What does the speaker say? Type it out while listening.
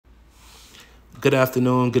Good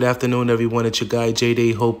afternoon, everyone. It's your guy,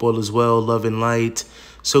 J-Day. Hope all is well, love and light.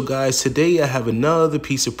 So, guys, today I have another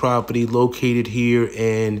piece of property located here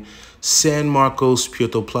in San Marcos,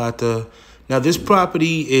 Puerto Plata. Now, this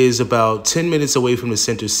property is about 10 minutes away from the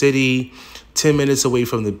center city, 10 minutes away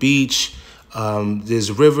from the beach. There's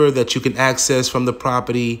a river that you can access from the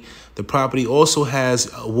property. The property also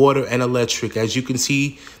has water and electric. As you can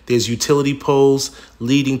see, there's utility poles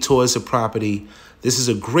leading towards the property. This is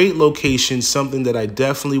a great location, something that I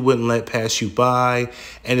definitely wouldn't let pass you by.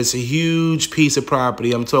 And it's a huge piece of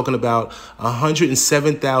property. I'm talking about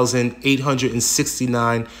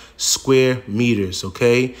 107,869 square meters,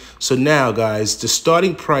 okay? So now, guys, the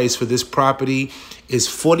starting price for this property is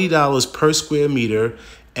 $40 per square meter.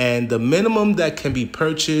 And the minimum that can be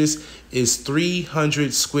purchased is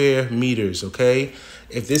 300 square meters, okay?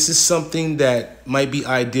 If this is something that might be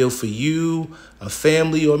ideal for you, a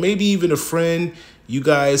family, or maybe even a friend, you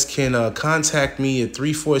guys can contact me at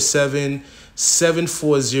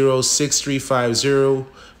 347-740-6350,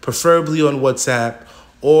 preferably on WhatsApp,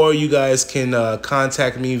 or you guys can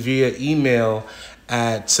contact me via email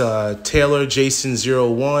at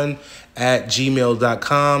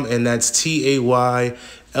taylorjason01@gmail.com, and that's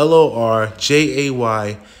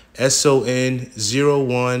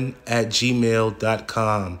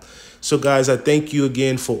TAYLORJAYSON01@gmail.com. So guys, I thank you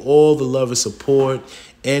again for all the love and support.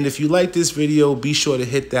 And if you like this video, be sure to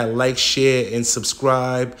hit that like, share, and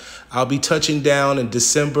subscribe. I'll be touching down in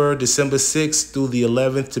December 6th through the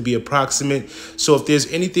 11th to be approximate. So if there's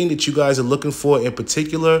anything that you guys are looking for in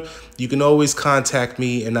particular, you can always contact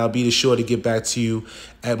me and I'll be sure to get back to you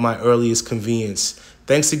at my earliest convenience.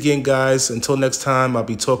 Thanks again, guys. Until next time, I'll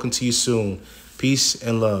be talking to you soon. Peace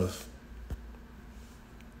and love.